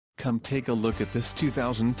Come take a look at this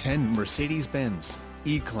 2010 Mercedes-Benz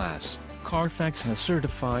E-Class. Carfax has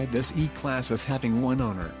certified this E-Class as having one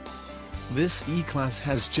owner. This E-Class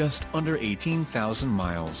has just under 18,000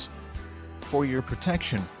 miles. For your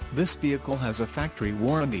protection, this vehicle has a factory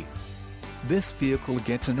warranty. This vehicle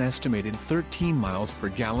gets an estimated 13 miles per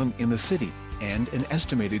gallon in the city, and an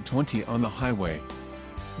estimated 20 on the highway.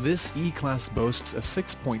 This E-Class boasts a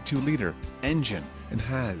 6.2-liter engine, and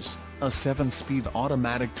has a 7-speed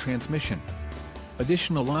automatic transmission.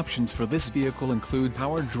 Additional options for this vehicle include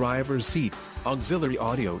power driver's seat, auxiliary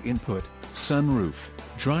audio input, sunroof,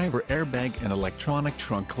 driver airbag and electronic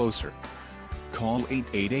trunk closer. Call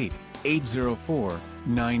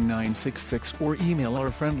 888-804-9966 or email our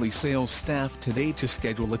friendly sales staff today to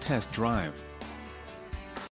schedule a test drive.